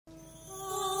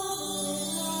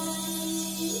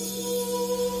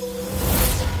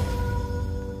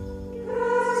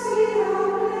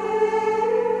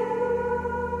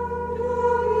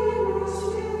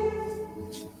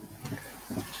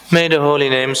May the holy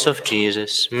names of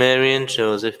Jesus, Mary, and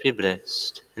Joseph be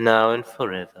blessed, now and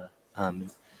forever.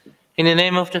 Amen. In the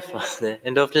name of the Father,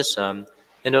 and of the Son,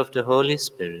 and of the Holy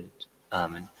Spirit.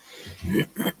 Amen.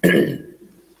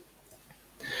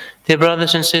 Dear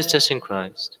brothers and sisters in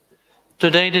Christ,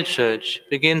 today the Church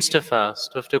begins the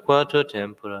fast of the Quarto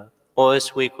Tempora, or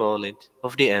as we call it,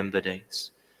 of the Ember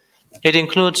days. It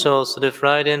includes also the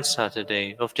Friday and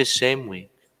Saturday of this same week.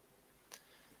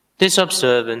 This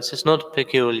observance is not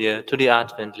peculiar to the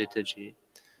Advent liturgy,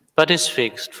 but is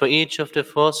fixed for each of the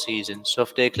 4 seasons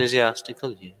of the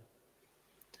ecclesiastical year.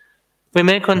 We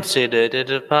may consider it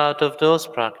a part of those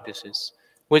practices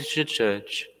which the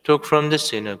Church took from the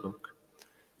synagogue.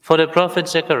 For the prophet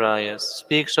Zacharias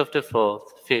speaks of the 4th,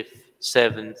 5th,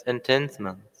 7th, and 10th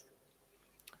month.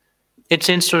 Its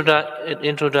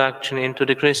introduction into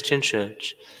the Christian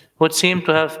Church would seem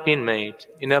to have been made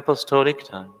in apostolic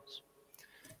times.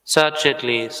 Such, at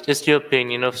least, is the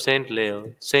opinion of St.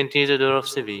 Leo, St. Isidore of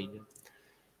Seville,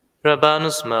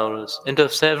 Rabanus Maurus, and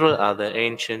of several other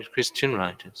ancient Christian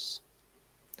writers.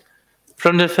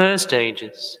 From the first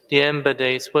ages, the Ember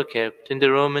days were kept in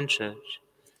the Roman Church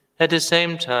at the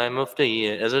same time of the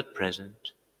year as at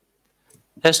present.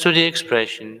 As to the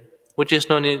expression, which is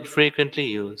not infrequently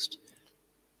used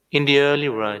in the early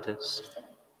writers,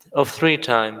 of 3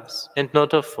 times and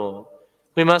not of 4,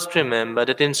 we must remember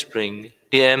that in spring,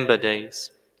 the Ember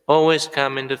days always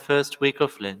come in the first week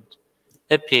of Lent,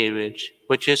 a period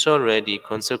which is already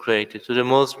consecrated to the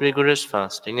most rigorous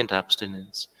fasting and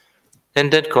abstinence,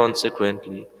 and that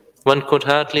consequently one could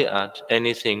hardly add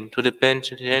anything to the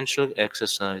penitential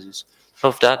exercises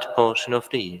of that portion of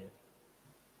the year.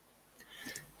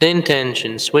 The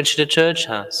intentions which the Church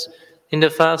has in the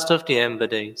fast of the Ember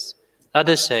days are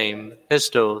the same as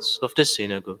those of the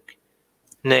synagogue,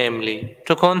 namely,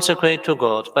 to consecrate to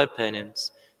God by penance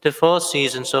the 4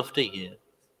 seasons of the year.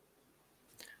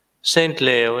 St.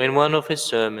 Leo, in one of his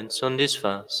sermons on this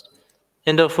fast,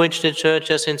 and of which the Church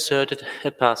has inserted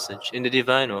a passage in the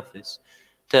Divine Office,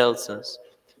 tells us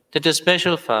that a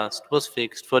special fast was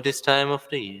fixed for this time of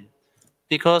the year,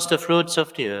 because the fruits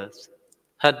of the earth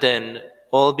had then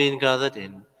all been gathered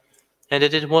in, and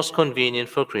that it was convenient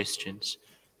for Christians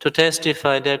to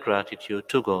testify their gratitude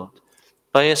to God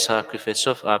by a sacrifice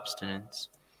of abstinence,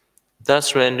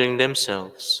 thus rendering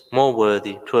themselves more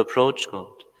worthy to approach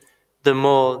God, the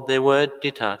more they were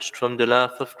detached from the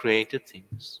love of created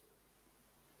things.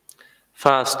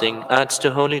 Fasting, adds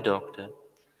the Holy Doctor,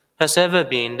 has ever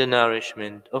been the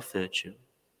nourishment of virtue.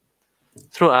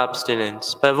 Through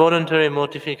abstinence, by voluntary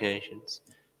mortifications,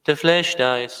 the flesh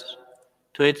dies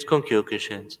to its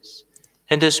concupiscences,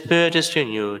 and the spirit is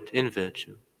renewed in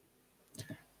virtue.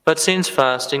 But since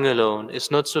fasting alone is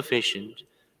not sufficient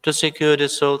to secure the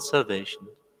soul's salvation,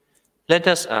 let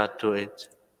us add to it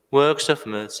works of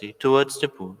mercy towards the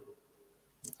poor.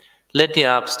 Let the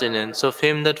abstinence of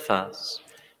him that fasts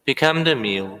become the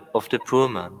meal of the poor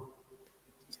man.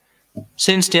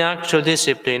 Since the actual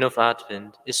discipline of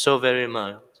Advent is so very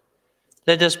mild,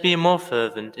 let us be more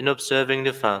fervent in observing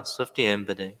the fast of the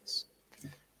Ember days.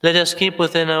 Let us keep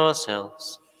within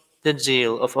ourselves the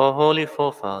zeal of our holy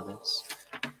forefathers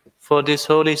for this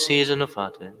holy season of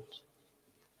Advent.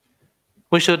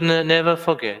 We should never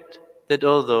forget that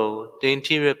although the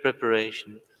interior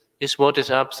preparation is what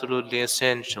is absolutely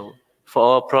essential for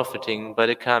our profiting by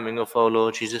the coming of our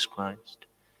Lord Jesus Christ,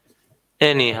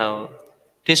 anyhow,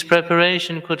 this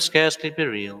preparation could scarcely be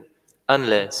real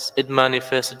unless it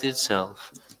manifested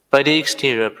itself by the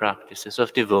exterior practices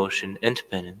of devotion and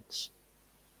penance.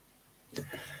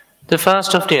 The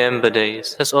fast of the Ember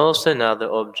days has also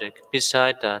another object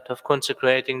beside that of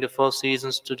consecrating the 4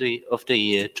 seasons of the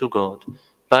year to God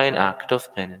by an act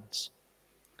of penance.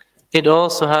 It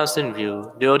also has in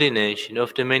view the ordination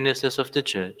of the ministers of the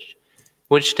Church,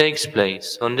 which takes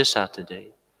place on the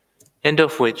Saturday, and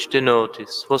of which the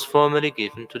notice was formally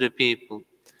given to the people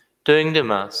during the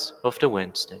Mass of the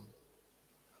Wednesday.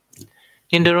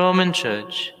 In the Roman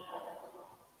Church,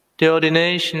 the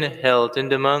ordination held in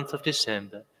the month of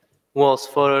December was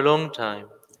for a long time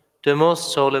the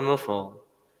most solemn of all,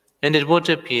 and it would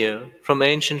appear from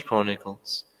ancient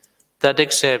chronicles that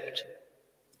except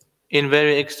in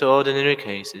very extraordinary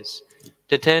cases,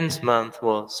 the 10th month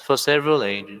was, for several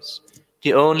ages,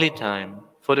 the only time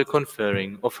for the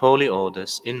conferring of holy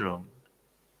orders in Rome.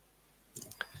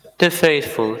 The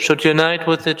faithful should unite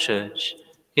with the Church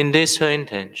in this her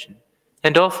intention,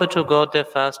 and offer to God their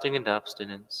fasting and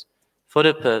abstinence, for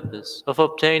the purpose of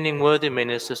obtaining worthy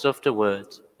ministers of the Word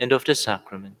and of the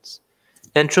sacraments,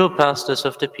 and true pastors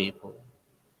of the people.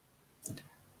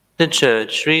 The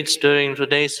Church reads during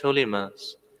today's Holy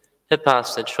Mass a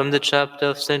passage from the chapter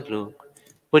of St. Luke,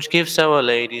 which gives Our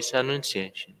Lady's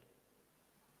Annunciation.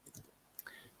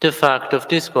 The fact of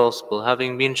this Gospel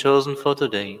having been chosen for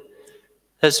today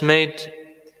has made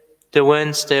the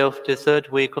Wednesday of the third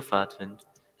week of Advent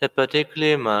a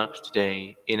particularly marked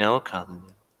day in our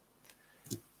calendar.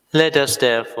 Let us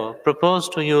therefore propose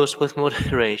to use with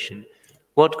moderation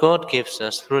what God gives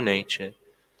us through nature,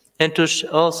 and to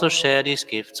also share these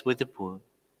gifts with the poor.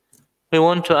 We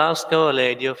want to ask Our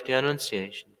Lady of the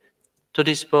Annunciation to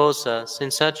dispose us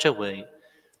in such a way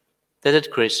that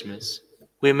at Christmas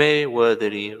we may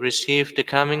worthily receive the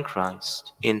coming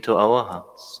Christ into our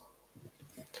hearts.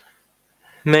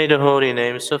 May the holy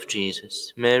names of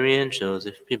Jesus, Mary, and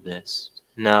Joseph be blessed,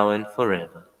 now and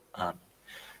forever. Amen.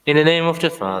 In the name of the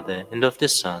Father, and of the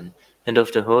Son, and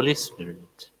of the Holy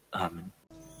Spirit. Amen.